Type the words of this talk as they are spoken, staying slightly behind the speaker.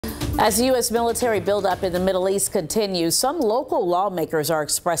As U.S. military buildup in the Middle East continues, some local lawmakers are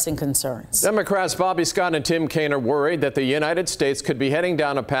expressing concerns. Democrats Bobby Scott and Tim Kaine are worried that the United States could be heading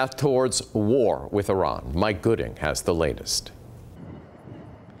down a path towards war with Iran. Mike Gooding has the latest.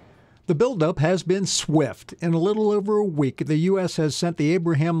 The buildup has been swift. In a little over a week, the U.S. has sent the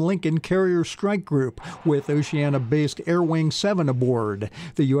Abraham Lincoln Carrier Strike Group with Oceania-based Air Wing 7 aboard,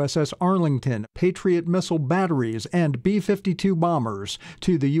 the USS Arlington, Patriot missile batteries, and B-52 bombers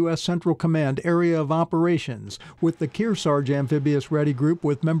to the U.S. Central Command Area of Operations, with the Kearsarge Amphibious Ready Group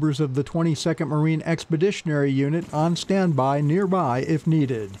with members of the 22nd Marine Expeditionary Unit on standby nearby if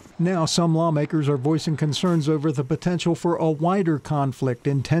needed. Now, some lawmakers are voicing concerns over the potential for a wider conflict,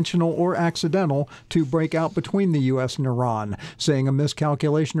 intentional or accidental, to break out between the U.S. and Iran, saying a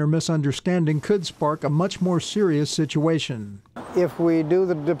miscalculation or misunderstanding could spark a much more serious situation. If we do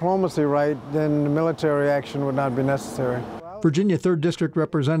the diplomacy right, then the military action would not be necessary. Virginia 3rd District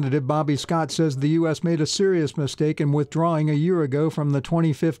Representative Bobby Scott says the U.S. made a serious mistake in withdrawing a year ago from the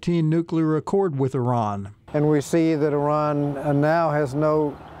 2015 nuclear accord with Iran. And we see that Iran now has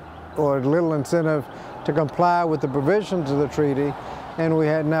no or little incentive to comply with the provisions of the treaty, and we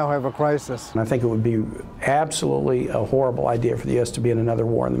now have a crisis. I think it would be absolutely a horrible idea for the U.S. to be in another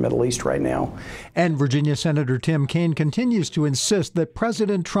war in the Middle East right now. And Virginia Senator Tim Kaine continues to insist that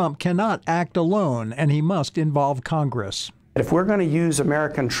President Trump cannot act alone and he must involve Congress. If we're going to use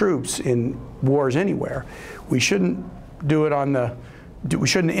American troops in wars anywhere, we shouldn't do it we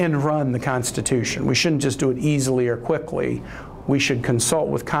shouldn't end run the Constitution. We shouldn't just do it easily or quickly. We should consult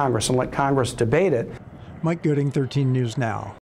with Congress and let Congress debate it. Mike Gooding, 13 News Now.